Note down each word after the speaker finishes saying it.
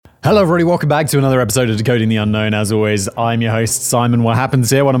Hello everybody, welcome back to another episode of Decoding the Unknown. As always, I'm your host, Simon. What happens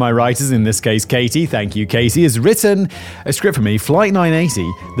here? One of my writers, in this case Katie, thank you Katie, has written a script for me, Flight 980,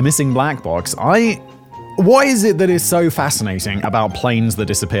 The Missing Black Box. What is it that is so fascinating about planes that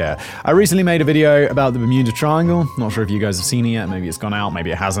disappear? I recently made a video about the Bermuda Triangle. Not sure if you guys have seen it yet. Maybe it's gone out,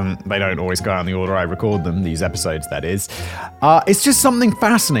 maybe it hasn't. They don't always go out in the order I record them, these episodes, that is. It's just something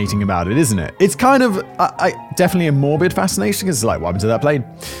fascinating about it, isn't it? It's kind of, definitely a morbid fascination, because it's like, what happened to that plane?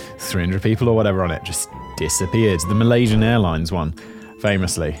 300 people or whatever on it just disappeared. The Malaysian Airlines one,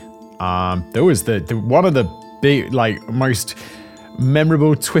 famously. There was one of the big, most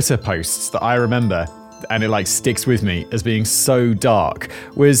memorable Twitter posts that I remember, and it sticks with me as being so dark,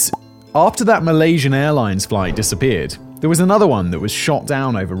 was after that Malaysian Airlines flight disappeared, there was another one that was shot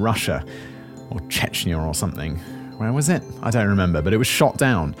down over Russia or Chechnya or something. Where was it? I don't remember, but it was shot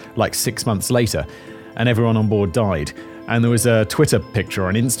down 6 months later and everyone on board died. And there was a Twitter picture or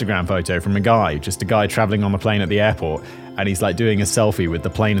an Instagram photo from a guy traveling on the plane at the airport, and he's doing a selfie with the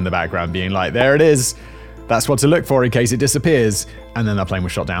plane in the background being there it is. That's what to look for in case it disappears. And then that plane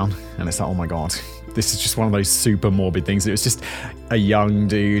was shot down, and it's oh my god. This is just one of those super morbid things. It was just a young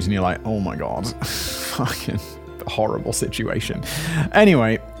dude, and you're like, oh my god. Fucking horrible situation.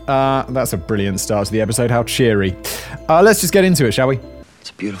 Anyway, that's a brilliant start to the episode. How cheery. Let's just get into it, shall we? It's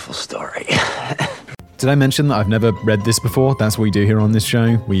a beautiful story. Did I mention that I've never read this before? That's what we do here on this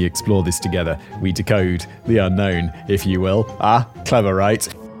show. We explore this together. We decode the unknown, if you will. Clever, right?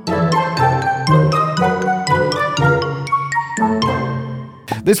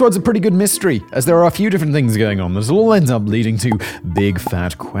 This one's a pretty good mystery, as there are a few different things going on that all ends up leading to big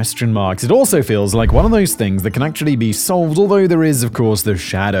fat question marks. It also feels like one of those things that can actually be solved, although there is, of course, the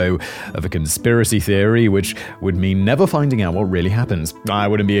shadow of a conspiracy theory, which would mean never finding out what really happens. I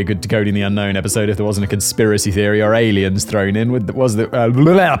wouldn't be a good Decoding the Unknown episode if there wasn't a conspiracy theory or aliens thrown in.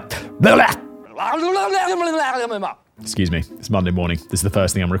 Excuse me, it's Monday morning. This is the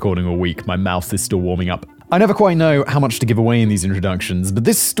first thing I'm recording all week. My mouth is still warming up. I never quite know how much to give away in these introductions, but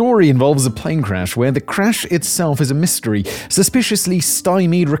this story involves a plane crash where the crash itself is a mystery, suspiciously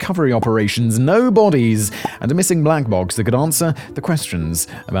stymied recovery operations, no bodies, and a missing black box that could answer the questions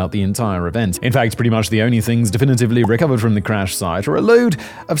about the entire event. In fact, pretty much the only things definitively recovered from the crash site are a load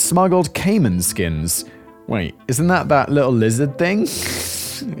of smuggled caiman skins. Wait, isn't that little lizard thing?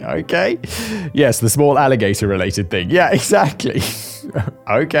 Okay. Yes, the small alligator-related thing. Yeah, exactly.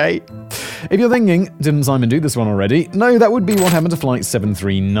 Okay. If you're thinking, didn't Simon do this one already? No, that would be what happened to Flight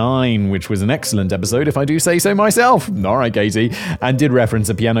 739, which was an excellent episode, if I do say so myself. Alright, Katie. And did reference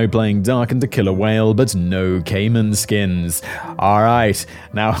a piano playing duck and a killer whale, but no caiman skins. Alright.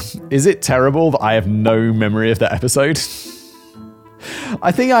 Now, is it terrible that I have no memory of that episode?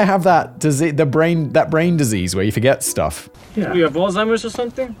 I think I have that brain disease where you forget stuff. Yeah. You have Alzheimer's or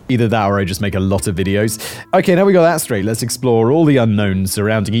something? Either that or I just make a lot of videos. Okay, now we got that straight. Let's explore all the unknowns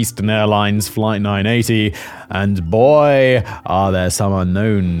surrounding Eastern Airlines Flight 980. And boy, are there some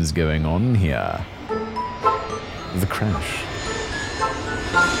unknowns going on here. The crash.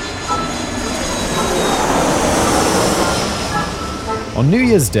 On New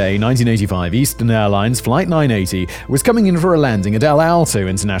Year's Day, 1985, Eastern Airlines Flight 980 was coming in for a landing at El Alto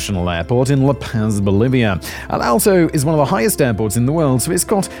International Airport in La Paz, Bolivia. El Alto is one of the highest airports in the world, so it's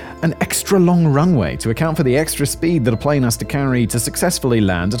got an extra long runway to account for the extra speed that a plane has to carry to successfully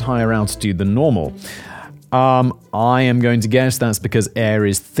land at higher altitude than normal. I am going to guess that's because air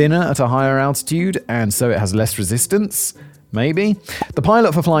is thinner at a higher altitude, and so it has less resistance. Maybe? The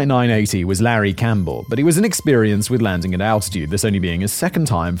pilot for Flight 980 was Larry Campbell, but he was inexperienced with landing at altitude, this only being his second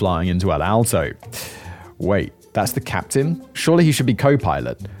time flying into El Alto. Wait, that's the captain? Surely he should be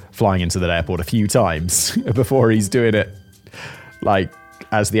co-pilot, flying into that airport a few times before he's doing it,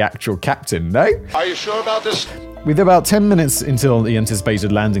 as the actual captain, no? Are you sure about this? With about 10 minutes until the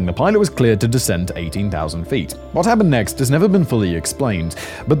anticipated landing, the pilot was cleared to descend to 18,000 feet. What happened next has never been fully explained,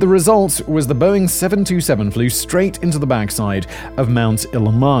 but the result was the Boeing 727 flew straight into the backside of Mount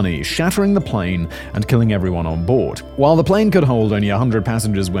Illimani, shattering the plane and killing everyone on board. While the plane could hold only 100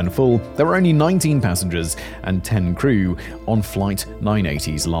 passengers when full, there were only 19 passengers and 10 crew on Flight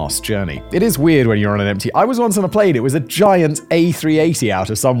 980's last journey. It is weird when you're on an empty... I was once on a plane, it was a giant A380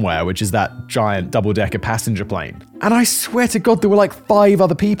 out of somewhere, which is that giant double-decker passenger plane. And I swear to God, there were 5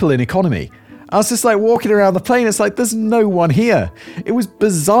 other people in economy. I was just walking around the plane, it's there's no one here. It was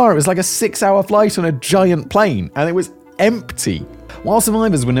bizarre. It was a 6-hour flight on a giant plane, and it was empty. While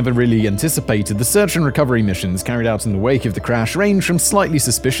survivors were never really anticipated, the search and recovery missions carried out in the wake of the crash ranged from slightly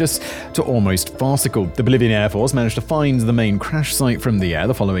suspicious to almost farcical. The Bolivian Air Force managed to find the main crash site from the air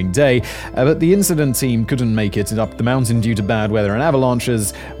the following day, but the incident team couldn't make it up the mountain due to bad weather and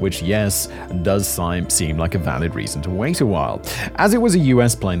avalanches, which, yes, does seem like a valid reason to wait a while. As it was a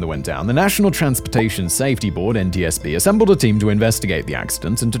US plane that went down, the National Transportation Safety Board, NTSB, assembled a team to investigate the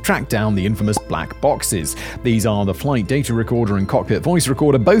accident and to track down the infamous black boxes. These are the flight data recorder and cockpit voice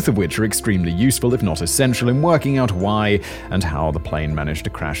recorder, both of which are extremely useful, if not essential, in working out why and how the plane managed to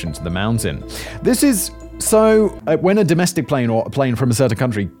crash into the mountain. This is so when a domestic plane or a plane from a certain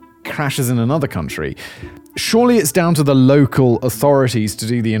country crashes in another country, surely it's down to the local authorities to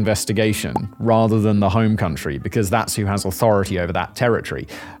do the investigation rather than the home country, because that's who has authority over that territory.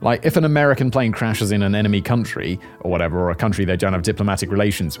 Like, if an American plane crashes in an enemy country or whatever, or a country they don't have diplomatic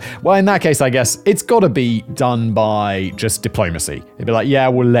relations, well, in that case, I guess it's got to be done by just diplomacy. It'd be like, yeah,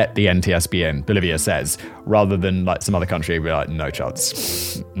 we'll let the NTSB in, Bolivia says, rather than like some other country would be like, no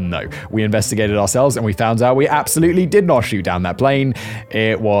chance. No. We investigated ourselves and we found out we absolutely did not shoot down that plane.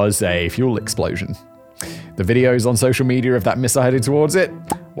 It was a fuel explosion. The videos on social media of that missile heading towards it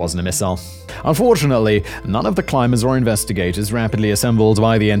wasn't a missile. Unfortunately, none of the climbers or investigators rapidly assembled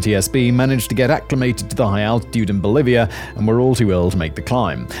by the NTSB managed to get acclimated to the high altitude in Bolivia and were all too ill to make the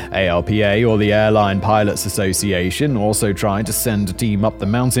climb. ALPA, or the Airline Pilots Association, also tried to send a team up the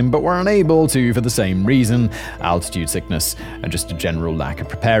mountain but were unable to for the same reason: altitude sickness and just a general lack of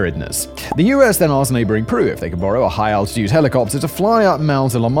preparedness. The US then asked neighboring Peru if they could borrow a high-altitude helicopter to fly up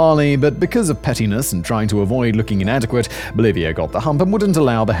Mount Illimani, but because of pettiness and trying to avoid looking inadequate, Bolivia got the hump and wouldn't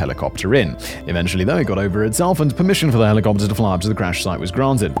allow the helicopter in. Eventually, though, it got over itself and permission for the helicopter to fly up to the crash site was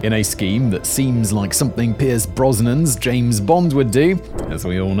granted. In a scheme that seems like something Pierce Brosnan's James Bond would do, as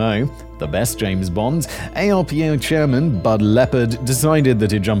we all know, the best James Bond, ALPA chairman Bud Leopard decided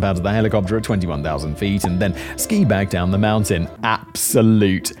that he'd jump out of the helicopter at 21,000 feet and then ski back down the mountain.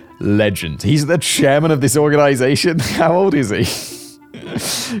 Absolute legend. He's the chairman of this organization. How old is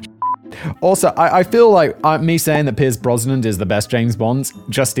he? Also, I feel like me saying that Pierce Brosnan is the best James Bond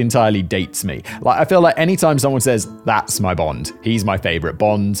just entirely dates me. Like, I feel like anytime someone says, that's my Bond, he's my favorite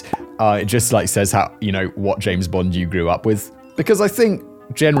Bond, it just like says how, you know, what James Bond you grew up with. Because I think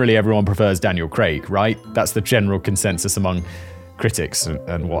generally everyone prefers Daniel Craig, right? That's the general consensus among critics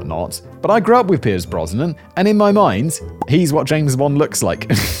and whatnot. But I grew up with Pierce Brosnan, and in my mind, he's what James Bond looks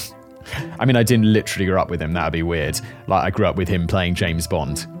like. I mean, I didn't literally grow up with him, that'd be weird. Like, I grew up with him playing James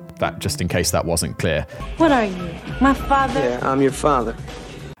Bond. That, just in case that wasn't clear. What are you, my father? Yeah, I'm your father.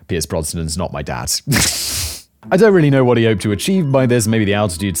 Pierce Brosnan's not my dad. I don't really know what he hoped to achieve by this. Maybe the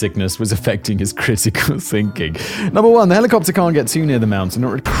altitude sickness was affecting his critical thinking. Number one, the helicopter can't get too near the mountain or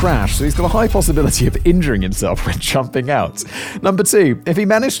it would crash, so he's got a high possibility of injuring himself when jumping out. Number two, if he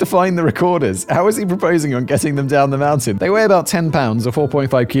managed to find the recorders, how is he proposing on getting them down the mountain? They weigh about 10 pounds or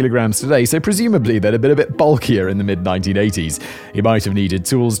 4.5 kilograms today, so presumably they'd have been a bit bulkier in the mid-1980s. He might have needed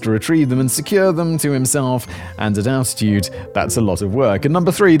tools to retrieve them and secure them to himself, and at altitude, that's a lot of work. And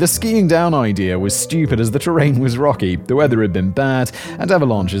number three, the skiing down idea was stupid as the terrain was rocky, the weather had been bad, and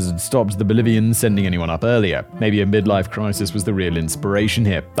avalanches had stopped the Bolivians sending anyone up earlier. Maybe a midlife crisis was the real inspiration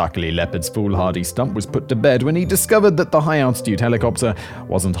here. Luckily, Leopard's foolhardy stump was put to bed when he discovered that the high-altitude helicopter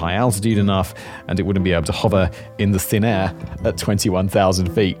wasn't high altitude enough, and it wouldn't be able to hover in the thin air at 21,000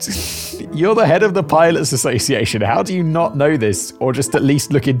 feet. You're the head of the Pilots Association. How do you not know this? Or just at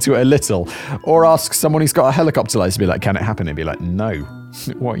least look into it a little? Or ask someone who's got a helicopter license to be like, can it happen? And be like, no.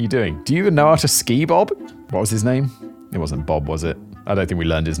 What are you doing? Do you even know how to ski, Bob? What was his name? It wasn't Bob, was it? I don't think we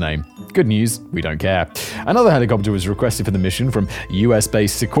learned his name. Good news, we don't care. Another helicopter was requested for the mission from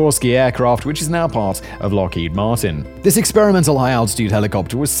US-based Sikorsky Aircraft, which is now part of Lockheed Martin. This experimental high-altitude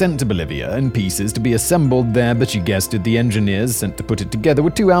helicopter was sent to Bolivia in pieces to be assembled there, but you guessed it, the engineers sent to put it together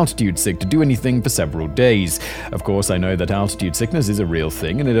were too altitude sick to do anything for several days. Of course, I know that altitude sickness is a real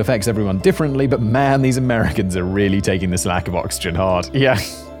thing and it affects everyone differently, but man, these Americans are really taking this lack of oxygen hard. Yeah.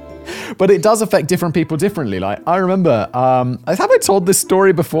 But it does affect different people differently. Like, I remember, have I told this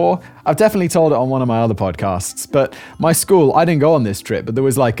story before? I've definitely told it on one of my other podcasts. But my school, I didn't go on this trip, but there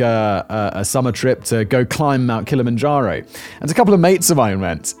was like a summer trip to go climb Mount Kilimanjaro. And a couple of mates of mine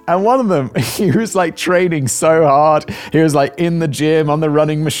went. And one of them, he was like training so hard. He was like in the gym, on the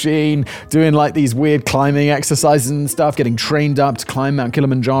running machine, doing like these weird climbing exercises and stuff, getting trained up to climb Mount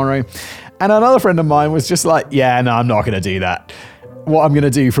Kilimanjaro. And another friend of mine was just like, yeah, no, I'm not going to do that. What I'm going to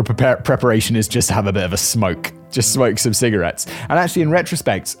do for preparation is just have a bit of a smoke. just smoke some cigarettes. And actually, in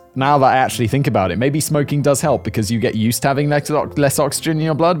retrospect, now that I actually think about it, maybe smoking does help because you get used to having less oxygen in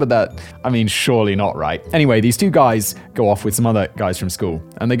your blood, but surely not, right? Anyway, these two guys go off with some other guys from school,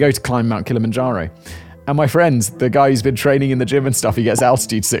 and they go to climb Mount Kilimanjaro. And my friend, the guy who's been training in the gym and stuff, he gets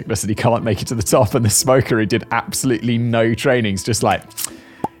altitude sickness and he can't make it to the top, and the smoker who did absolutely no training's just like,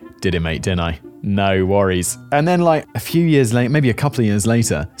 did it, mate, didn't I? No worries. And then like a few years later, maybe a couple of years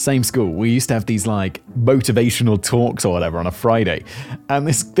later, same school, we used to have these like motivational talks or whatever on a Friday. And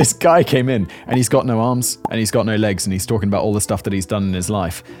this guy came in and he's got no arms and he's got no legs and he's talking about all the stuff that he's done in his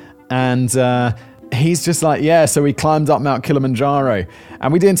life. And he's just like, yeah, so we climbed up Mount Kilimanjaro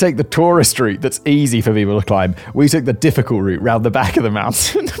and we didn't take the tourist route that's easy for people to climb. We took the difficult route round the back of the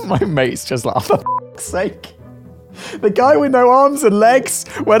mountain. My mate's just like, oh, for f***'s sake. The guy with no arms and legs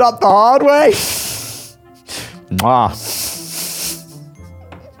went up the hard way.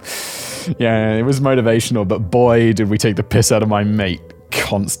 Yeah, it was motivational, but boy, did we take the piss out of my mate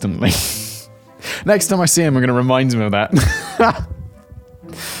constantly. Next time I see him, I'm going to remind him of that.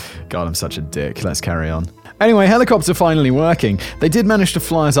 God, I'm such a dick. Let's carry on. Anyway, helicopter finally working. They did manage to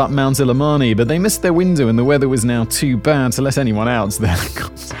fly us up Mount Illimani, but they missed their window and the weather was now too bad to let anyone out. The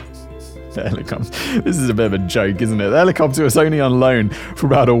helicopter. This is a bit of a joke, isn't it? The helicopter was only on loan for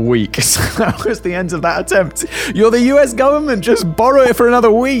about a week. So that was the end of that attempt. You're the US government, just borrow it for another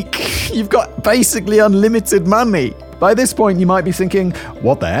week. You've got basically unlimited money. By this point, you might be thinking,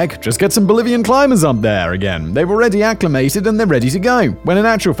 what the heck? Just get some Bolivian climbers up there again. They've already acclimated and they're ready to go. When in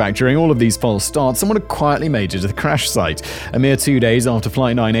actual fact, during all of these false starts, someone had quietly made it to the crash site. A mere 2 days after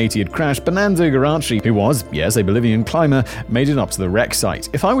Flight 980 had crashed, Bernardo Garaci, who was, yes, a Bolivian climber, made it up to the wreck site.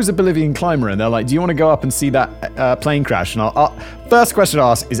 If I was a Bolivian climber and they're like, do you want to go up and see that plane crash? And first question to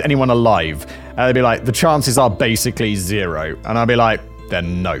ask, is anyone alive? And they'd be like, the chances are basically 0. And I'd be like,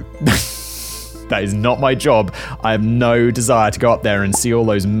 then no. That is not my job. I have no desire to go up there and see all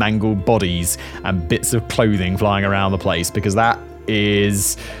those mangled bodies and bits of clothing flying around the place, because that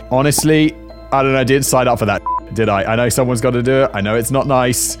is, honestly, I don't know, I didn't sign up for that, did I? I know someone's got to do it. I know it's not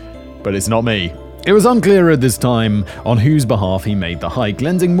nice, but it's not me. It was unclear at this time on whose behalf he made the hike,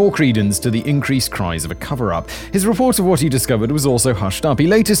 lending more credence to the increased cries of a cover-up. His report of what he discovered was also hushed up. He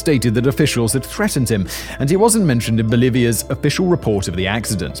later stated that officials had threatened him, and he wasn't mentioned in Bolivia's official report of the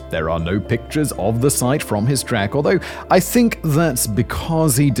accident. There are no pictures of the site from his trek, although I think that's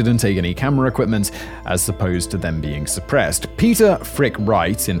because he didn't take any camera equipment, as opposed to them being suppressed. Peter Frick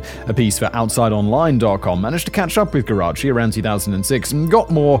Wright, in a piece for OutsideOnline.com, managed to catch up with Garaci around 2006 and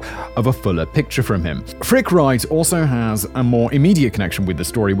got more of a fuller picture from him. Frick Wright also has a more immediate connection with the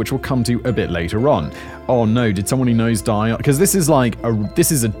story, which we'll come to a bit later on. Oh no, did someone he knows die? Because this is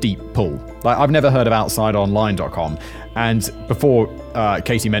a deep pull. Like, I've never heard of OutsideOnline.com, and before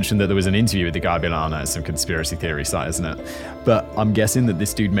Katie mentioned that there was an interview with the guy being like, oh no, it's some conspiracy theory site, isn't it? But I'm guessing that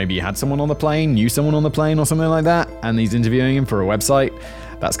this dude maybe had someone on the plane, knew someone on the plane or something like that, and he's interviewing him for a website.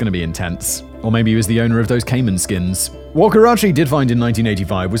 That's going to be intense. Or maybe he was the owner of those Cayman skins. What Garaci did find in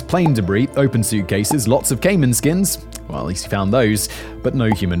 1985 was plane debris, open suitcases, lots of Cayman skins, well, at least he found those, but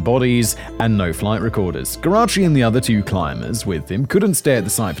no human bodies and no flight recorders. Garaci and the other two climbers with him couldn't stay at the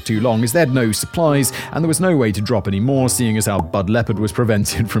site for too long as they had no supplies and there was no way to drop any more, seeing as how Bud Leopard was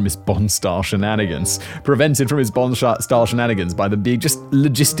prevented from his Bond-style shenanigans. Prevented from his Bond-style shenanigans by them being just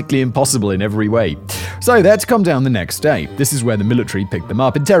logistically impossible in every way. So they had to come down the next day. This is where the military picked them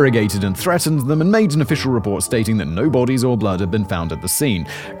up, interrogated and threatened them, and made an official report stating that no bodies or blood had been found at the scene.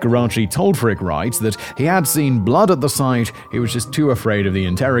 Garaci told Frick Wright that he had seen blood at the site, he was just too afraid of the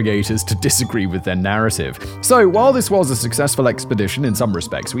interrogators to disagree with their narrative. So while this was a successful expedition in some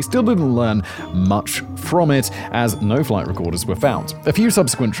respects, we still didn't learn much from it, as no flight recorders were found. A few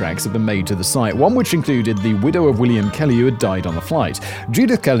subsequent treks have been made to the site, one which included the widow of William Kelly who had died on the flight.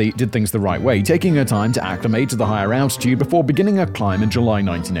 Judith Kelly did things the right way, taking her time to acclimate to the higher altitude before beginning her climb in July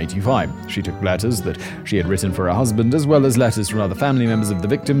 1985. She took letters that she had written for her husband, as well as letters from other family members of the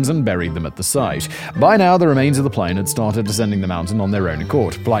victims, and buried them at the site. By now, the remains of the plane had started descending the mountain on their own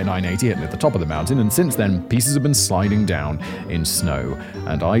accord. Flight 980 hit at the top of the mountain, and since then, pieces have been sliding down in snow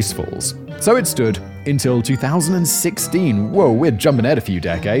and ice falls. So it stood until 2016. Whoa, we're jumping ahead a few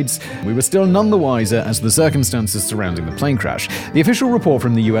decades. We were still none the wiser as to the circumstances surrounding the plane crash. The official report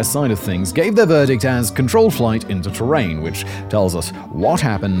from the US side of things gave their verdict as controlled flight into terrain, which tells us what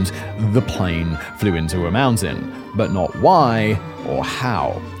happened. The plane flew into a mountain, but not why or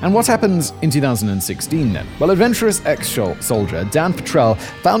how. And what happened in 2016 then? Well, adventurous ex-soldier Dan Petrell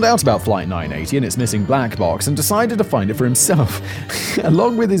found out about Flight 980 and its missing black box and decided to find it for himself,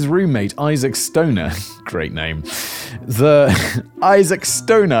 along with his roommate Isaac Stoner. Great name. The Isaac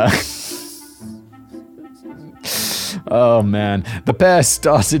Stoner Oh man. The pair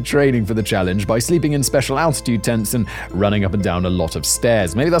started training for the challenge by sleeping in special altitude tents and running up and down a lot of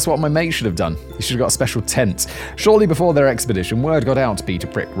stairs. Maybe that's what my mate should have done. He should have got a special tent. Shortly before their expedition, word got out to Peter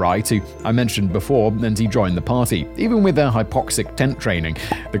Prickright, who I mentioned before, and he joined the party. Even with their hypoxic tent training,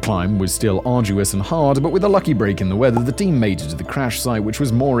 the climb was still arduous and hard, but with a lucky break in the weather, the team made it to the crash site, which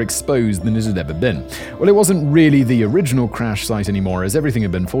was more exposed than it had ever been. Well, it wasn't really the original crash site anymore, as everything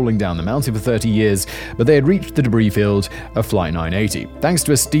had been falling down the mountain for 30 years, but they had reached the debris field of Flight 980. Thanks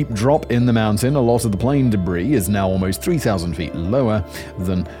to a steep drop in the mountain, a lot of the plane debris is now almost 3,000 feet lower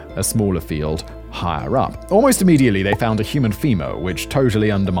than a smaller field higher up. Almost immediately, they found a human femur, which totally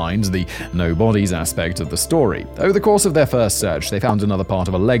undermines the no bodies aspect of the story. Over the course of their first search, they found another part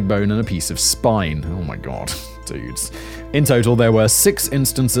of a leg bone and a piece of spine. Oh my god. Dudes. In total, there were 6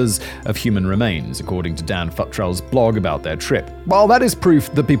 instances of human remains, according to Dan Futrell's blog about their trip. While that is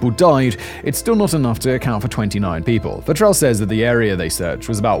proof that people died, it's still not enough to account for 29 people. Futrell says that the area they searched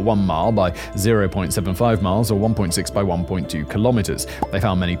was about 1 mile by 0.75 miles or 1.6 by 1.2 kilometers. They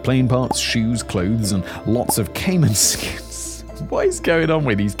found many plane parts, shoes, clothes, and lots of caiman skins. What is going on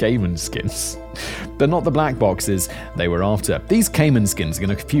with these caiman skins? They're not the black boxes they were after. These caiman skins are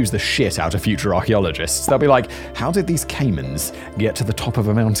going to confuse the shit out of future archaeologists. They'll be like, how did these caimans get to the top of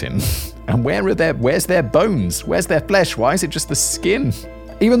a mountain? And where's their bones? Where's their flesh? Why is it just the skin?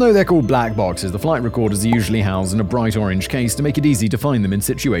 Even though they're called black boxes, the flight recorders are usually housed in a bright orange case to make it easy to find them in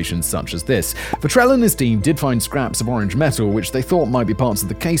situations such as this. Futrell and his team did find scraps of orange metal, which they thought might be parts of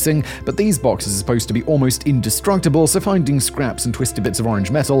the casing, but these boxes are supposed to be almost indestructible, so finding scraps and twisted bits of orange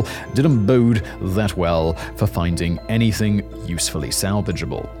metal didn't bode that well for finding anything usefully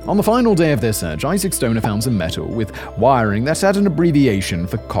salvageable. On the final day of their search, Isaac Stoner found some metal with wiring that had an abbreviation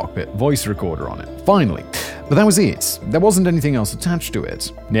for cockpit voice recorder on it. Finally. But that was it. There wasn't anything else attached to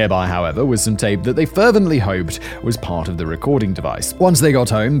it. Nearby, however, was some tape that they fervently hoped was part of the recording device. Once they got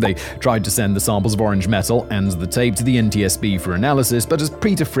home, they tried to send the samples of orange metal and the tape to the NTSB for analysis, but as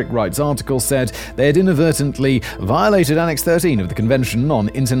Peter Frickwright's article said, they had inadvertently violated Annex 13 of the Convention on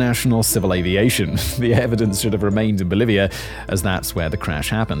International Civil Aviation. The evidence should have remained in Bolivia, as that's where the crash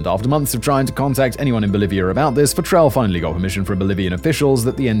happened. After months of trying to contact anyone in Bolivia about this, Futrell finally got permission from Bolivian officials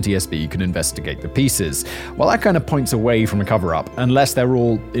that the NTSB could investigate the pieces. Well, that kind of points away from a cover-up, unless they're all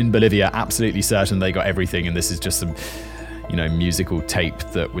in Bolivia absolutely certain they got everything and this is just some, musical tape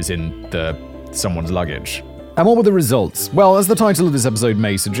that was in someone's luggage. And what were the results? Well, as the title of this episode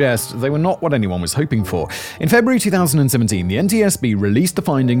may suggest, they were not what anyone was hoping for. In February 2017, the NTSB released the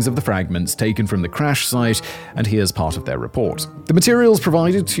findings of the fragments taken from the crash site, and here's part of their report. The materials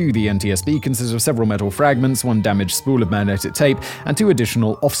provided to the NTSB consist of several metal fragments, 1 damaged spool of magnetic tape, and 2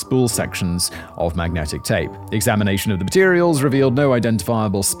 additional off-spool sections of magnetic tape. The examination of the materials revealed no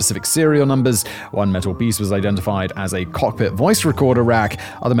identifiable specific serial numbers. 1 metal piece was identified as a cockpit voice recorder rack.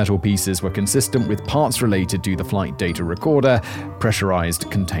 Other metal pieces were consistent with parts related to the flight data recorder, pressurized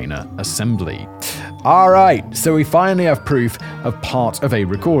container assembly. Alright, so we finally have proof of part of a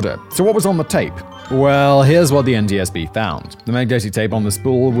recorder. So what was on the tape? Well, here's what the NTSB found. The magnetic tape on the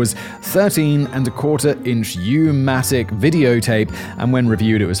spool was 13.25-inch U-matic videotape, and when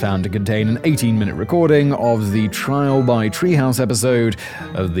reviewed it was found to contain an 18-minute recording of the Trial by Treehouse episode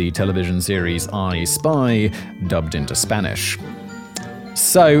of the television series I Spy, dubbed into Spanish.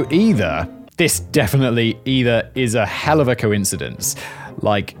 So this definitely either is a hell of a coincidence,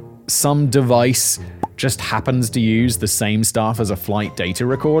 like some device just happens to use the same stuff as a flight data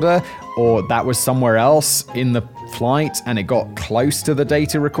recorder, or that was somewhere else in the flight and it got close to the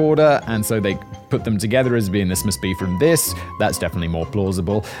data recorder, and so they put them together as being this must be from this. That's definitely more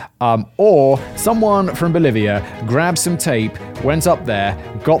plausible. Or someone from Bolivia grabbed some tape, went up there,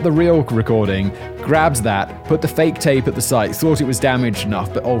 got the real recording, grabbed that, put the fake tape at the site, thought it was damaged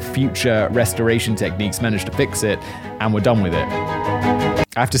enough, but future restoration techniques managed to fix it, and we're done with it.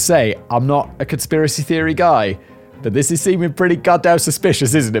 I have to say, I'm not a conspiracy theory guy, but this is seeming pretty goddamn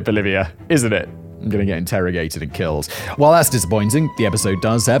suspicious, isn't it, Bolivia? Isn't it? I'm gonna get interrogated and killed. While that's disappointing, the episode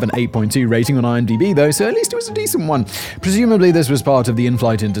does have an 8.2 rating on IMDb though, so at least it was a decent one. Presumably this was part of the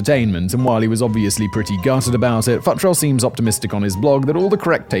in-flight entertainment, and while he was obviously pretty gutted about it, Futrell seems optimistic on his blog that all the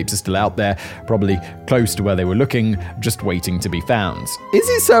correct tapes are still out there, probably close to where they were looking, just waiting to be found. Is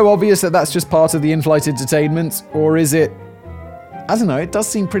it so obvious that that's just part of the in-flight entertainment, or is it... I don't know, it does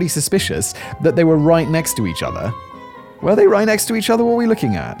seem pretty suspicious that they were right next to each other. Were they right next to each other? What were we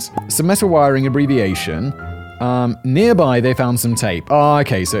looking at? Some metal wiring abbreviation. Nearby, they found some tape. Oh,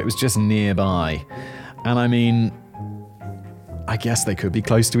 okay, so it was just nearby. And I mean, I guess they could be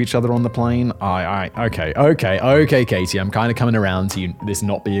close to each other on the plane. Okay, Katie, I'm kind of coming around to you, this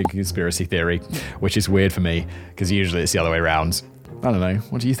not being a conspiracy theory, which is weird for me, because usually it's the other way around. I don't know.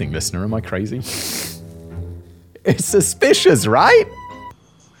 What do you think, listener? Am I crazy? It's suspicious, right?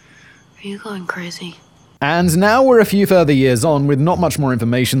 Are you going crazy? And now we're a few further years on with not much more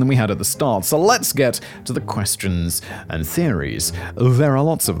information than we had at the start, so let's get to the questions and theories. There are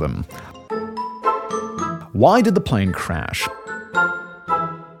lots of them. Why did the plane crash?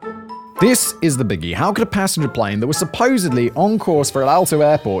 This is the biggie. How could a passenger plane that was supposedly on course for El Alto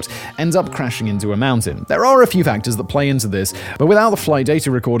Airport end up crashing into a mountain? There are a few factors that play into this, but without the flight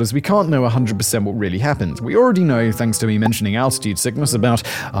data recorders, we can't know 100% what really happened. We already know, thanks to me mentioning altitude sickness about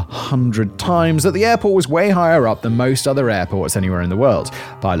 100 times, that the airport was way higher up than most other airports anywhere in the world.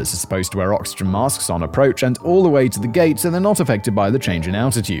 Pilots are supposed to wear oxygen masks on approach and all the way to the gate, so they're not affected by the change in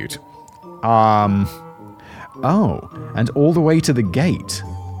altitude. Oh, and all the way to the gate.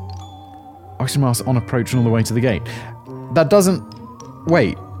 Oxygen mask on approach and all the way to the gate. That doesn't...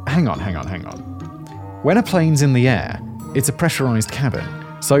 Wait, hang on. When a plane's in the air, it's a pressurized cabin.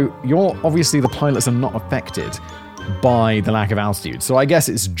 So obviously the pilots are not affected by the lack of altitude. So I guess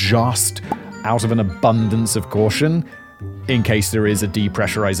it's just out of an abundance of caution in case there is a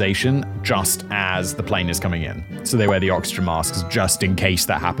depressurization just as the plane is coming in. So they wear the oxygen masks just in case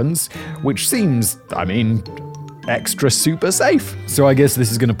that happens, which seems, extra super safe. So I guess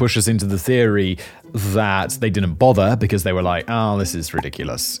this is going to push us into the theory that they didn't bother because they were like, oh, this is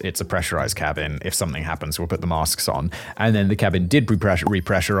ridiculous. It's a pressurized cabin. If something happens, we'll put the masks on. And then the cabin did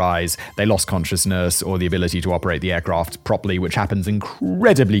repressurize. They lost consciousness or the ability to operate the aircraft properly, which happens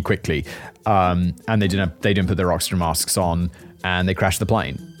incredibly quickly. And they didn't put their oxygen masks on and they crashed the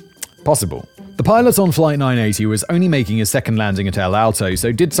plane. Possible. The pilot on Flight 980 was only making his second landing at El Alto,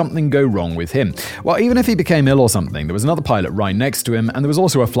 so did something go wrong with him? Well, even if he became ill or something, there was another pilot right next to him, and there was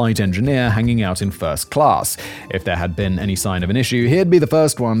also a flight engineer hanging out in first class. If there had been any sign of an issue, he'd be the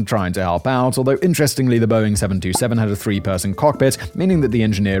first one trying to help out, although interestingly, the Boeing 727 had a 3-person cockpit, meaning that the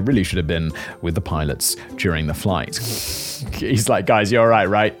engineer really should have been with the pilots during the flight. He's like, guys, you're all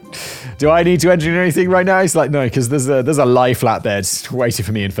right? Do I need to engineer anything right now? He's like, no, because there's a lie flat bed waiting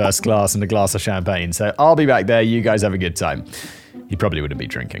for me in first class and a glass of champagne, so I'll be back there. You guys have a good time. He probably wouldn't be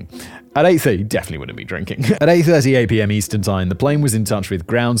drinking. At 8:30, he definitely wouldn't be drinking. At 8:38 p.m. Eastern Time, the plane was in touch with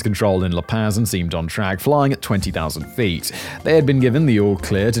ground control in La Paz and seemed on track, flying at 20,000 feet. They had been given the all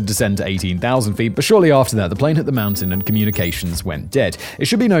clear to descend to 18,000 feet, but shortly after that, the plane hit the mountain and communications went dead. It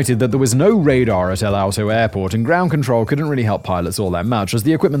should be noted that there was no radar at El Alto Airport, and ground control couldn't really help pilots all that much, as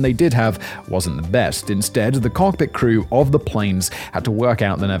the equipment they did have wasn't the best. Instead, the cockpit crew of the planes had to work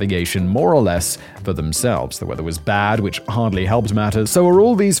out the navigation more or less for themselves. The weather was bad, which hardly helped matters, so are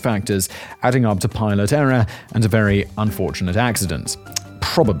all these factors adding up to pilot error and a very unfortunate accident?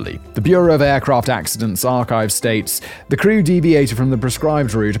 Probably. The Bureau of Aircraft Accidents Archive states, the crew deviated from the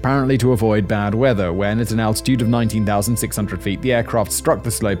prescribed route apparently to avoid bad weather, when at an altitude of 19,600 feet, the aircraft struck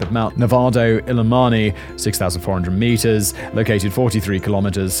the slope of Mount Nevado Illimani, 6,400 meters, located 43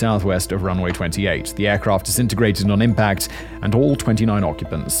 kilometers southwest of runway 28. The aircraft disintegrated on impact, and all 29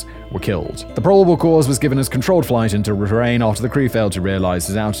 occupants were killed. The probable cause was given as controlled flight into terrain after the crew failed to realize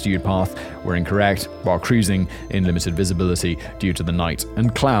his altitude path were incorrect while cruising in limited visibility due to the night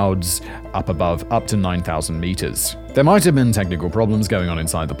and clouds up to 9,000 meters. There might have been technical problems going on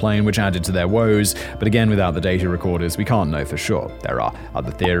inside the plane which added to their woes, but again, without the data recorders, we can't know for sure. There are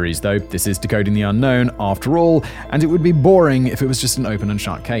other theories though. This is decoding the unknown after all, and it would be boring if it was just an open and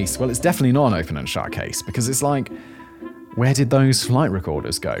shut case. Well, it's definitely not an open and shut case, because it's like, where did those flight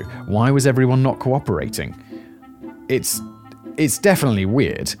recorders go? Why was everyone not cooperating? It's definitely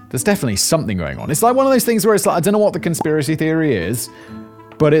weird. There's definitely something going on. It's like one of those things where it's like, I don't know what the conspiracy theory is,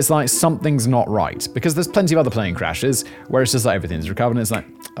 but it's like something's not right. Because there's plenty of other plane crashes where it's just like everything's recovered and it's like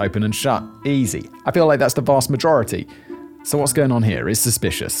open and shut, easy. I feel like that's the vast majority. So what's going on here is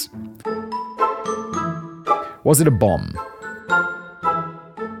suspicious. Was it a bomb?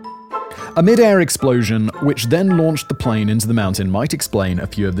 A mid-air explosion, which then launched the plane into the mountain, might explain a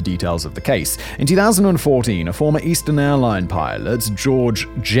few of the details of the case. In 2014, a former Eastern Airline pilot, George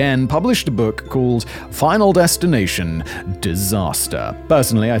Jen, published a book called Final Destination Disaster.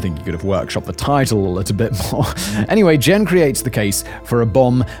 Personally, I think he could have workshopped the title a little bit more. Anyway, Jen creates the case for a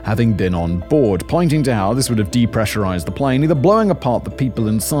bomb having been on board, pointing to how this would have depressurized the plane, either blowing apart the people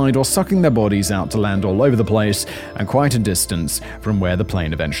inside or sucking their bodies out to land all over the place and quite a distance from where the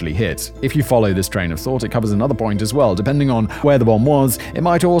plane eventually hit. If you follow this train of thought, it covers another point as well. Depending on where the bomb was, it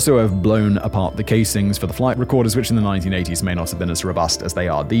might also have blown apart the casings for the flight recorders, which in the 1980s may not have been as robust as they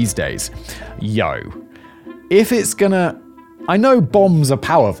are these days. If it's gonna... I know bombs are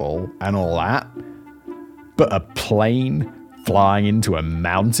powerful and all that, but a plane flying into a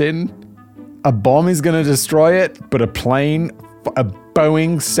mountain? A bomb is going to destroy it, but a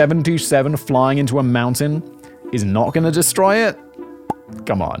Boeing 727 flying into a mountain is not going to destroy it?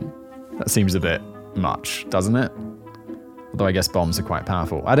 Come on. That seems a bit much, doesn't it? Although I guess bombs are quite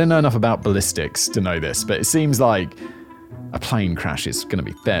powerful. I don't know enough about ballistics to know this, but it seems like a plane crash is going to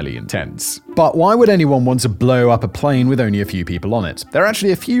be fairly intense. But why would anyone want to blow up a plane with only a few people on it? There are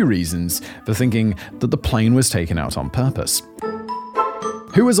actually a few reasons for thinking that the plane was taken out on purpose.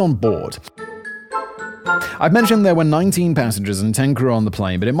 Who was on board? I've mentioned there were 19 passengers and 10 crew on the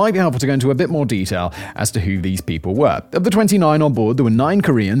plane, but it might be helpful to go into a bit more detail as to who these people were. Of the 29 on board, there were 9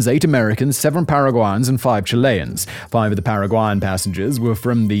 Koreans, 8 Americans, 7 Paraguayans, and 5 Chileans. 5 of the Paraguayan passengers were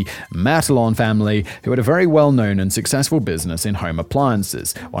from the Matalon family, who had a very well-known and successful business in home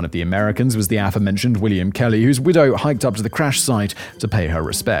appliances. One of the Americans was the aforementioned William Kelly, whose widow hiked up to the crash site to pay her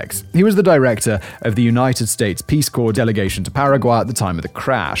respects. He was the director of the United States Peace Corps delegation to Paraguay at the time of the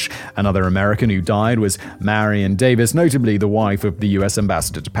crash. Another American who died was Marion Davis, notably the wife of the US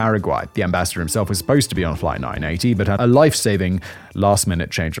ambassador to Paraguay. The ambassador himself was supposed to be on Flight 980, but had a life-saving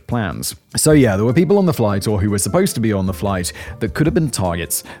last-minute change of plans. So yeah, there were people on the flight, or who were supposed to be on the flight, that could have been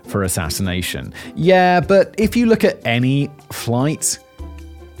targets for assassination. Yeah, but if you look at any flight,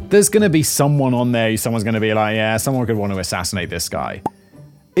 there's going to be someone on there, someone's going to be like, yeah, someone could want to assassinate this guy.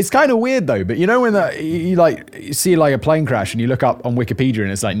 It's kind of weird though, but you know when you see a plane crash and you look up on Wikipedia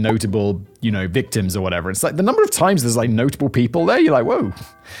and it's like notable, victims or whatever. It's like the number of times there's like notable people there, you're like, whoa,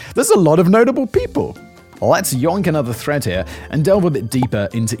 there's a lot of notable people. Let's yoink another thread here and delve a bit deeper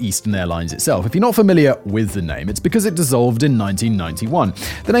into Eastern Airlines itself. If you're not familiar with the name, it's because it dissolved in 1991.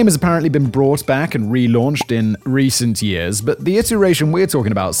 The name has apparently been brought back and relaunched in recent years, but the iteration we're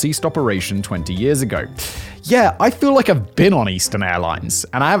talking about ceased operation 20 years ago. Yeah, I feel like I've been on Eastern Airlines,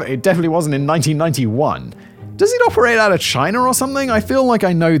 and it definitely wasn't in 1991. Does it operate out of China or something? I feel like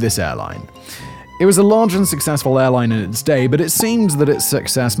I know this airline. It was a large and successful airline in its day, but it seems that its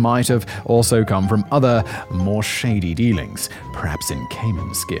success might have also come from other, more shady dealings, perhaps in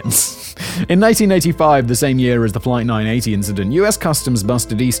Cayman skins. In 1985, the same year as the Flight 980 incident, US Customs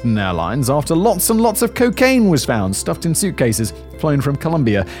busted Eastern Airlines after lots and lots of cocaine was found stuffed in suitcases flown from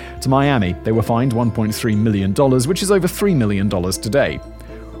Colombia to Miami. They were fined $1.3 million, which is over $3 million today.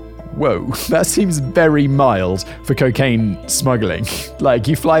 Whoa, that seems very mild for cocaine smuggling. Like,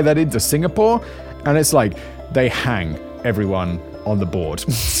 you fly that into Singapore, and it's like they hang everyone on the board.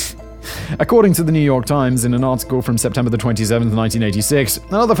 According to the New York Times, in an article from September the 27th, 1986,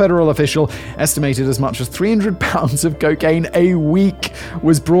 another federal official estimated as much as 300 pounds of cocaine a week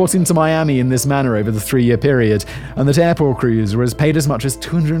was brought into Miami in this manner over the 3-year period, and that airport crews were paid as much as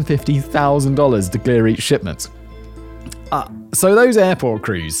 $250,000 to clear each shipment. So those airport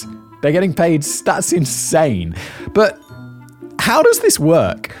crews, they're getting paid, that's insane. But how does this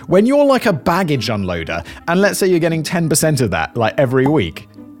work? When you're like a baggage unloader, and let's say you're getting 10% of that, like every week,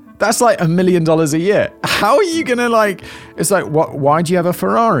 that's like $1 million a year. How are you gonna it's like, why do you have a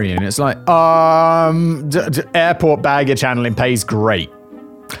Ferrari? And it's like, airport baggage handling pays great.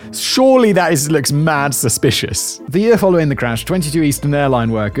 Surely that looks mad suspicious. The year following the crash, 22 Eastern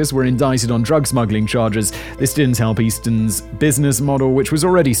Airline workers were indicted on drug smuggling charges. This didn't help Eastern's business model, which was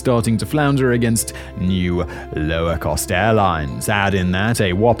already starting to flounder against new, lower-cost airlines. Add in that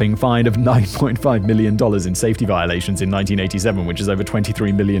a whopping fine of $9.5 million in safety violations in 1987, which is over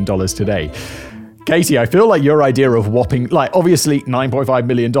 $23 million today. Katie, I feel like your idea of whopping, obviously $9.5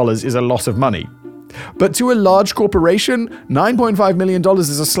 million is a lot of money. But to a large corporation, $9.5 million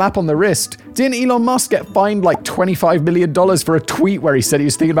is a slap on the wrist. Didn't Elon Musk get fined $25 million for a tweet where he said he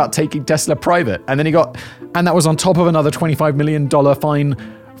was thinking about taking Tesla private? And that was on top of another $25 million fine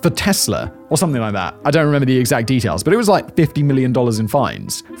for Tesla, or something like that. I don't remember the exact details, but it was $50 million in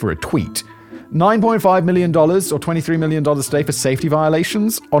fines for a tweet. $9.5 million or $23 million today for safety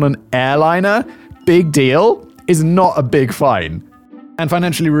violations on an airliner, big deal, is not a big fine. And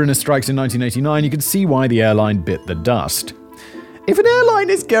financially ruinous strikes in 1989, you could see why the airline bit the dust. If an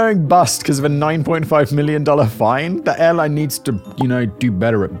airline is going bust because of a $9.5 million fine, the airline needs to, do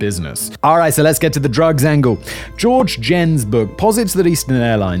better at business. All right, so let's get to the drugs angle. George Jen's book posits that Eastern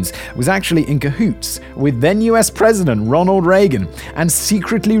Airlines was actually in cahoots with then US President Ronald Reagan and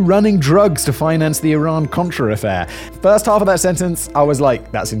secretly running drugs to finance the Iran-Contra affair. First half of that sentence, I was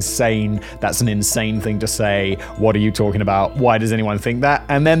like, that's insane. That's an insane thing to say. What are you talking about? Why does anyone think that?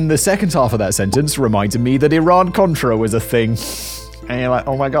 And then the second half of that sentence reminded me that Iran-Contra was a thing. And you're like,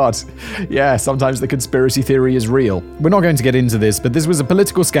 oh my god, yeah, sometimes the conspiracy theory is real. We're not going to get into this, but this was a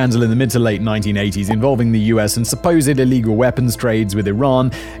political scandal in the mid to late 1980s involving the US and supposed illegal weapons trades with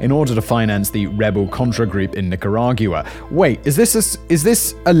Iran in order to finance the rebel Contra group in Nicaragua. Wait, is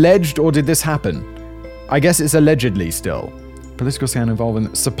this alleged or did this happen? I guess it's allegedly still. Political scandal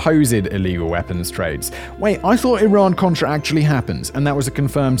involving supposed illegal weapons trades. Wait, I thought Iran-Contra actually happened, and that was a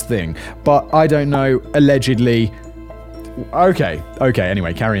confirmed thing. But I don't know, allegedly. Okay,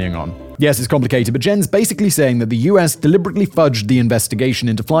 anyway, carrying on. Yes, it's complicated, but Jen's basically saying that the US deliberately fudged the investigation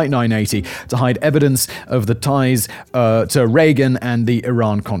into Flight 980 to hide evidence of the ties to Reagan and the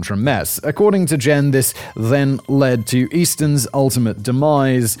Iran-Contra mess. According to Jen, this then led to Easton's ultimate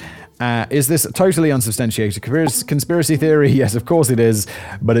demise. Is this a totally unsubstantiated conspiracy theory? Yes, of course it is,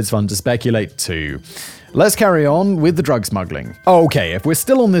 but it's fun to speculate too. Let's carry on with the drug smuggling. Okay, if we're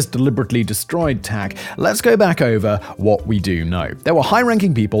still on this deliberately destroyed tack, let's go back over what we do know. There were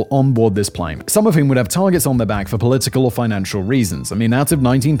high-ranking people on board this plane, some of whom would have targets on their back for political or financial reasons. I mean, out of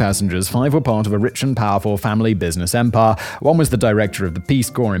 19 passengers, 5 were part of a rich and powerful family business empire. One was the director of the Peace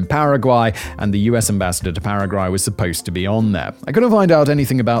Corps in Paraguay, and the US ambassador to Paraguay was supposed to be on there. I couldn't find out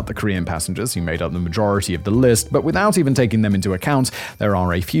anything about the Korean passengers, who made up the majority of the list, but without even taking them into account, there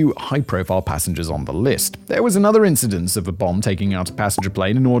are a few high-profile passengers on the list. There was another incident of a bomb taking out a passenger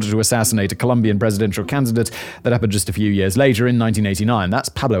plane in order to assassinate a Colombian presidential candidate that happened just a few years later in 1989. That's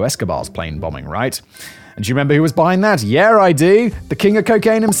Pablo Escobar's plane bombing, right? And do you remember who was behind that? Yeah, I do. The king of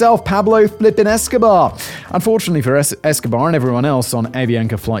cocaine himself, Pablo flippin' Escobar. Unfortunately for Escobar and everyone else on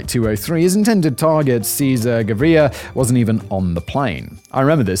Avianca Flight 203, his intended target, Cesar Gaviria, wasn't even on the plane. I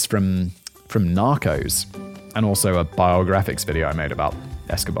remember this from Narcos, and also a biographics video I made about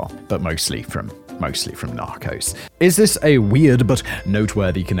Escobar, but mostly from Narcos. Is this a weird but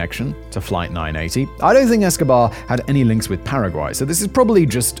noteworthy connection to Flight 980? I don't think Escobar had any links with Paraguay, so this is probably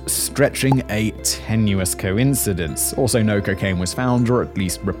just stretching a tenuous coincidence. Also, no cocaine was found, or at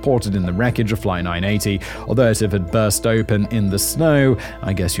least reported in the wreckage of Flight 980, although if it had burst open in the snow,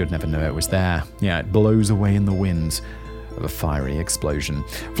 I guess you'd never know it was there. Yeah, it blows away in the wind of a fiery explosion.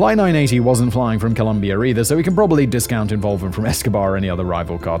 Flight 980 wasn't flying from Colombia either, so we can probably discount involvement from Escobar or any other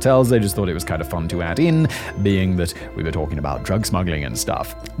rival cartels. They just thought it was kind of fun to add in, being that we were talking about drug smuggling and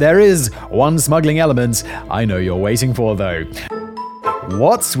stuff. There is one smuggling element I know you're waiting for, though.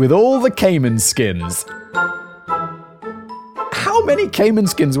 What's with all the caiman skins? How many caiman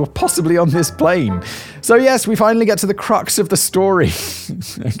skins were possibly on this plane? So yes, we finally get to the crux of the story.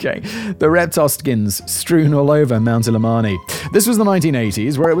 Okay, the reptile skins strewn all over Mount Illimani. This was the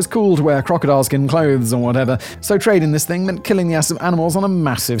 1980s, where it was cool to wear crocodile skin clothes or whatever, so trading this thing meant killing the animals on a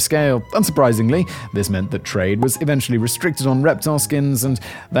massive scale. Unsurprisingly, this meant that trade was eventually restricted on reptile skins, and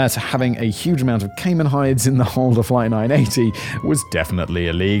that having a huge amount of caiman hides in the hold of Flight 980 was definitely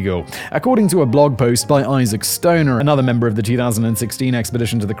illegal. According to a blog post by Isaac Stoner, another member of the 2016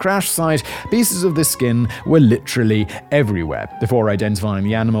 expedition to the crash site, pieces of this skin were literally everywhere. Before identifying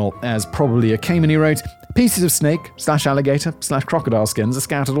the animal as probably a caiman, he wrote, "Pieces of snake/alligator/crocodile skins are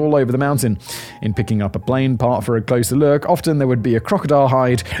scattered all over the mountain. In picking up a plane part for a closer look, often there would be a crocodile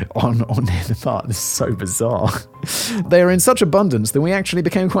hide on near the part." This is so bizarre. They are in such abundance that we actually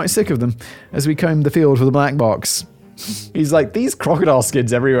became quite sick of them as we combed the field for the black box. He's like, these crocodile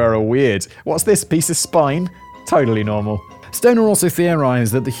skins everywhere are weird. What's this, piece of spine? Totally normal. Stoner also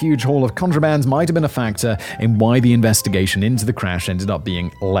theorized that the huge haul of contraband might have been a factor in why the investigation into the crash ended up being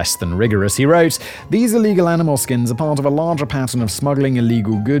less than rigorous. He wrote, "These illegal animal skins are part of a larger pattern of smuggling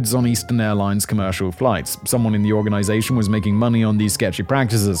illegal goods on Eastern Airlines commercial flights. Someone in the organization was making money on these sketchy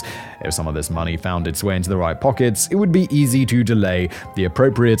practices. If some of this money found its way into the right pockets, it would be easy to delay the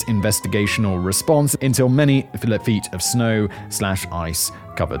appropriate investigational response until many feet of snow/ice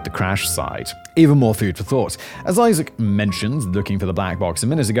covered the crash site." Even more food for thought. As Isaac mentioned, looking for the black box a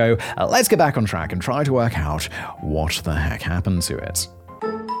minute ago, let's get back on track and try to work out what the heck happened to it.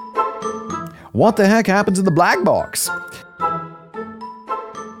 What the heck happened to the black box?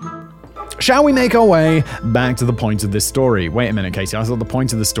 Shall we make our way back to the point of this story? Wait a minute, Casey, I thought the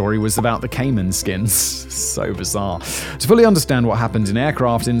point of the story was about the caiman skins. So bizarre. To fully understand what happened in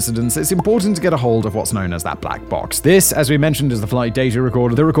aircraft incidents, it's important to get a hold of what's known as that black box. This, as we mentioned, is the flight data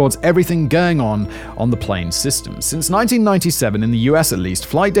recorder that records everything going on the plane system. Since 1997, in the US at least,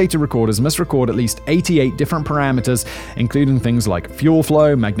 flight data recorders must record at least 88 different parameters, including things like fuel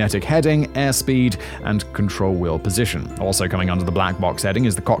flow, magnetic heading, airspeed, and control wheel position. Also coming under the black box heading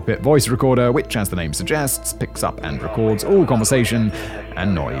is the cockpit voice recorder, recorder, which, as the name suggests, picks up and records all conversation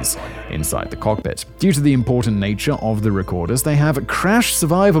and noise inside the cockpit. Due to the important nature of the recorders, they have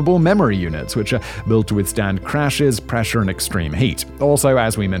crash-survivable memory units, which are built to withstand crashes, pressure, and extreme heat. Also,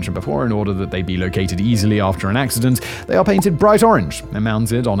 as we mentioned before, in order that they be located easily after an accident, they are painted bright orange and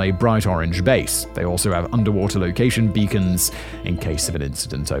mounted on a bright orange base. They also have underwater location beacons in case of an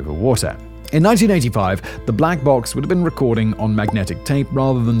incident over water. In 1985, the Blackbox would have been recording on magnetic tape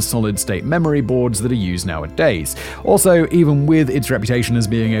rather than solid-state memory boards that are used nowadays. Also, even with its reputation as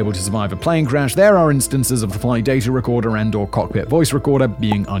being able to survive a plane crash, there are instances of the flight data recorder and/or cockpit voice recorder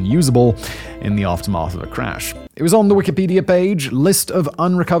being unusable in the aftermath of a crash. It was on the Wikipedia page, list of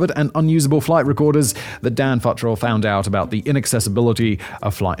unrecovered and unusable flight recorders, that Dan Futterall found out about the inaccessibility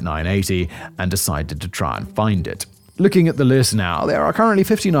of Flight 980 and decided to try and find it. Looking at the list now, there are currently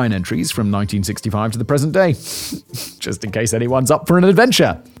 59 entries from 1965 to the present day, just in case anyone's up for an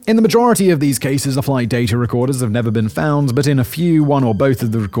adventure. In the majority of these cases, the flight data recorders have never been found, but in a few, one or both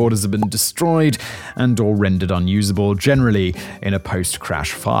of the recorders have been destroyed and or rendered unusable, generally in a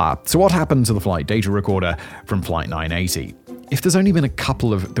post-crash fire. So what happened to the flight data recorder from Flight 980? If there's only been a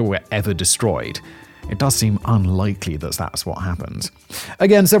couple of that were ever destroyed, it does seem unlikely that that's what happened.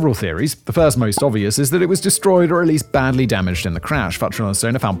 Again, several theories. The first, most obvious, is that it was destroyed or at least badly damaged in the crash. Futterall and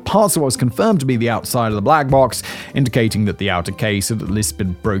Stoner found parts of what was confirmed to be the outside of the black box, indicating that the outer case had at least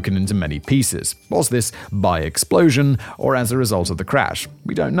been broken into many pieces. Was this by explosion or as a result of the crash?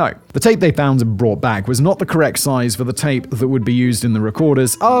 We don't know. The tape they found and brought back was not the correct size for the tape that would be used in the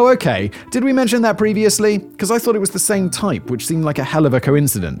recorders. Oh, okay. Did we mention that previously? Because I thought it was the same type, which seemed like a hell of a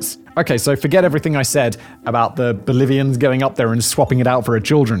coincidence. Okay, so forget everything I said about the Bolivians going up there and swapping it out for a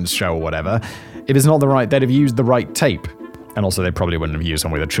children's show or whatever. If it's not the right, they'd have used the right tape. And also, they probably wouldn't have used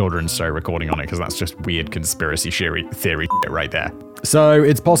one with a children's show recording on it, because that's just weird conspiracy theory right there. So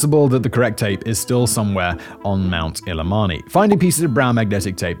it's possible that the correct tape is still somewhere on Mount Illimani. Finding pieces of brown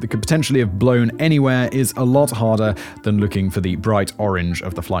magnetic tape that could potentially have blown anywhere is a lot harder than looking for the bright orange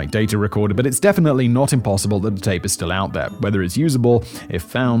of the flight data recorder, but it's definitely not impossible that the tape is still out there. Whether it's usable, if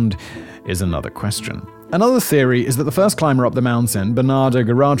found, is another question. Another theory is that the first climber up the mountain, Bernardo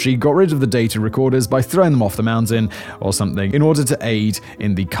Garaci, got rid of the data recorders by throwing them off the mountain or something in order to aid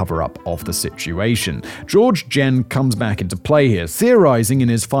in the cover-up of the situation. George Jen comes back into play here, theorizing in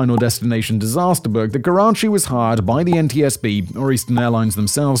his Final Destination disaster book that Garaci was hired by the NTSB or Eastern Airlines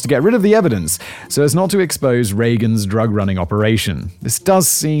themselves to get rid of the evidence so as not to expose Reagan's drug-running operation. This does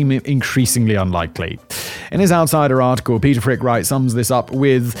seem increasingly unlikely. In his Outsider article, Peter Frick-Wright sums this up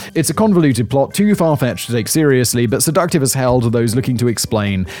with, "It's a convoluted plot, too far-fetched to take seriously, but seductive as hell to those looking to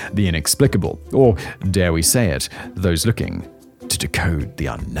explain the inexplicable. Or, dare we say it, those looking to decode the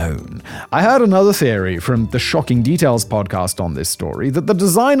unknown." I heard another theory from the Shocking Details podcast on this story that the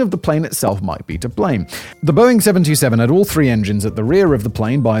design of the plane itself might be to blame. The Boeing 727 had all three engines at the rear of the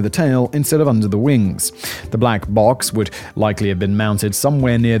plane by the tail instead of under the wings. The black box would likely have been mounted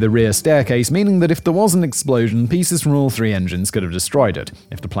somewhere near the rear staircase, meaning that if there was an explosion, pieces from all three engines could have destroyed it.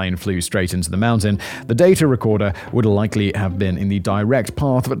 If the plane flew straight into the mountain, the data recorder would likely have been in the direct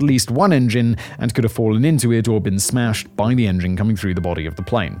path of at least one engine and could have fallen into it or been smashed by the engine coming through the body of the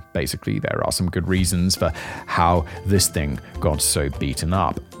plane. Basically, there are some good reasons for how this thing got so beaten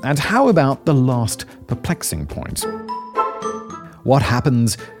up. And how about the last perplexing point? What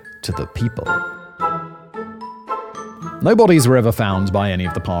happened to the people? No bodies were ever found by any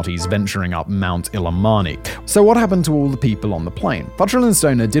of the parties venturing up Mount Illimani. So what happened to all the people on the plane? Futterall and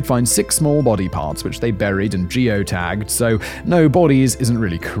Stoner did find 6 small body parts which they buried and geotagged, so no bodies isn't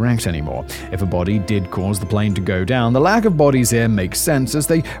really correct anymore. If a body did cause the plane to go down, the lack of bodies here makes sense, as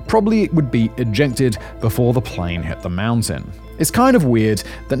they probably would be ejected before the plane hit the mountain. It's kind of weird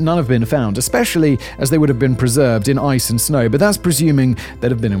that none have been found, especially as they would have been preserved in ice and snow, but that's presuming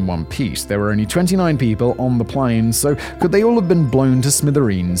they'd have been in one piece. There were only 29 people on the plane, so could they all have been blown to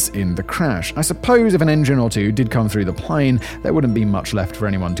smithereens in the crash? I suppose if an engine or two did come through the plane, there wouldn't be much left for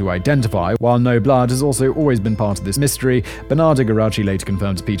anyone to identify. While no blood has also always been part of this mystery, Bernardo Garaci later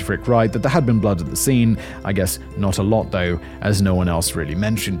confirmed to Peter Frick-Wright that there had been blood at the scene. I guess not a lot though, as no one else really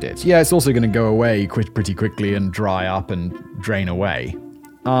mentioned it. Yeah, it's also going to go away pretty quickly and dry up and drain away.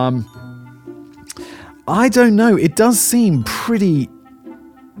 I don't know. It does seem pretty...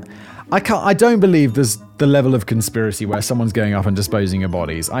 I don't believe there's the level of conspiracy where someone's going up and disposing of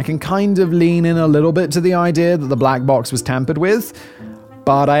bodies. I can kind of lean in a little bit to the idea that the black box was tampered with,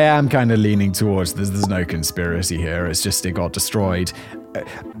 but I am kind of leaning towards there's no conspiracy here. It's just it got destroyed.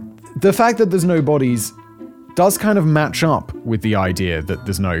 The fact that there's no bodies does kind of match up with the idea that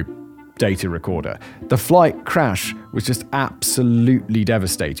there's no data recorder. The flight crash was just absolutely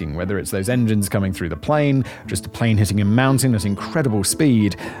devastating, whether it's those engines coming through the plane, just a plane hitting a mountain at incredible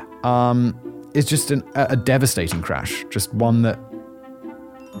speed. It's just a devastating crash, just one that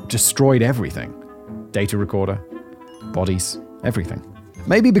destroyed everything. Data recorder, bodies, everything.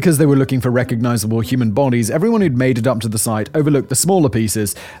 Maybe because they were looking for recognizable human bodies, everyone who'd made it up to the site overlooked the smaller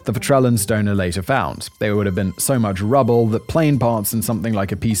pieces the Futrell and Stoner later found. There would have been so much rubble that plane parts and something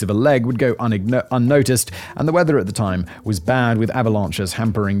like a piece of a leg would go unnoticed, and the weather at the time was bad, with avalanches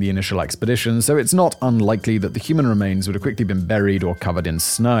hampering the initial expedition, so it's not unlikely that the human remains would have quickly been buried or covered in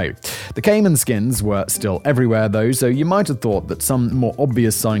snow. The caiman skins were still everywhere though, so you might have thought that some more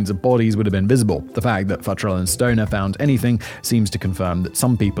obvious signs of bodies would have been visible. The fact that Futrell and Stoner found anything seems to confirm that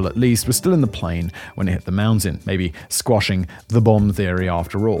some people at least were still in the plane when it hit the mountain, maybe squashing the bomb theory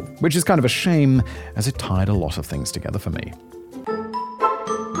after all, which is kind of a shame as it tied a lot of things together for me.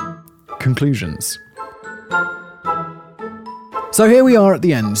 Conclusions. So here we are at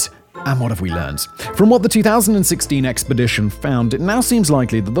the end. And what have we learned? From what the 2016 expedition found, it now seems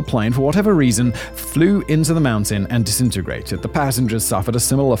likely that the plane, for whatever reason, flew into the mountain and disintegrated. The passengers suffered a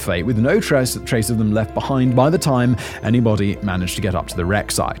similar fate, with no trace of them left behind by the time anybody managed to get up to the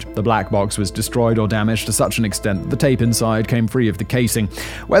wreck site. The black box was destroyed or damaged to such an extent that the tape inside came free of the casing.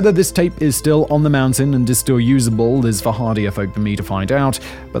 Whether this tape is still on the mountain and is still usable is for hardier folk than me to find out,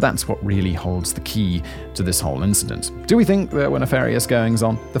 but that's what really holds the key to this whole incident. Do we think there were nefarious goings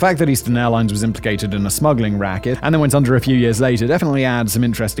on? The fact that Eastern Airlines was implicated in a smuggling racket and then went under a few years later definitely adds some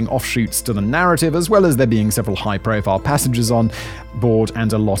interesting offshoots to the narrative, as well as there being several high-profile passengers on board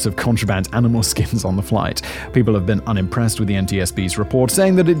and a lot of contraband animal skins on the flight. People have been unimpressed with the NTSB's report,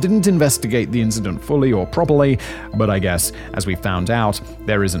 saying that it didn't investigate the incident fully or properly, but I guess, as we found out,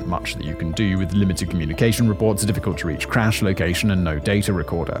 there isn't much that you can do with limited communication reports, a difficult-to-reach crash location, and no data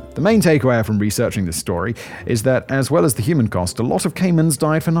recorder. The main takeaway from researching this story is that, as well as the human cost, a lot of caimans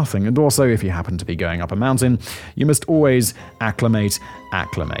died for nothing, and also, if you happen to be going up a mountain, you must always acclimate.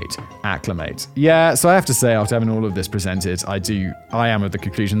 Yeah, so I have to say, after having all of this presented, I am of the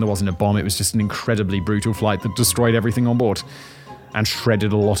conclusion there wasn't a bomb, it was just an incredibly brutal flight that destroyed everything on board and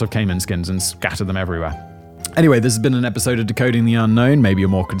shredded a lot of caiman skins and scattered them everywhere. Anyway, this has been an episode of Decoding the Unknown. Maybe you're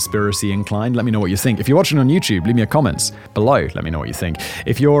more conspiracy inclined. Let me know what you think. If you're watching on YouTube, leave me a comment below. Let me know what you think.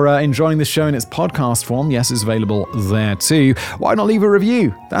 If you're enjoying this show in its podcast form, yes, it's available there too. Why not leave a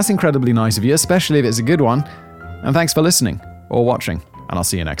review? That's incredibly nice of you, especially if it's a good one. And thanks for listening or watching, and I'll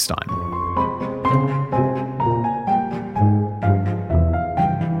see you next time.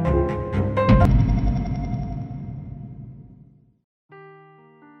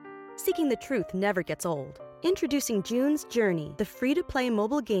 Seeking the truth never gets old. Introducing June's Journey, the free-to-play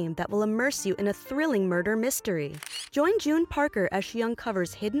mobile game that will immerse you in a thrilling murder mystery. Join June Parker as she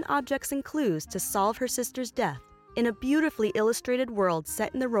uncovers hidden objects and clues to solve her sister's death in a beautifully illustrated world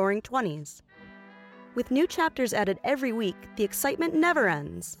set in the Roaring '20s. With new chapters added every week, the excitement never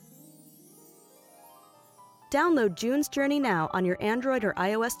ends. Download June's Journey now on your Android or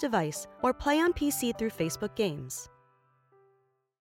iOS device, or play on PC through Facebook Games.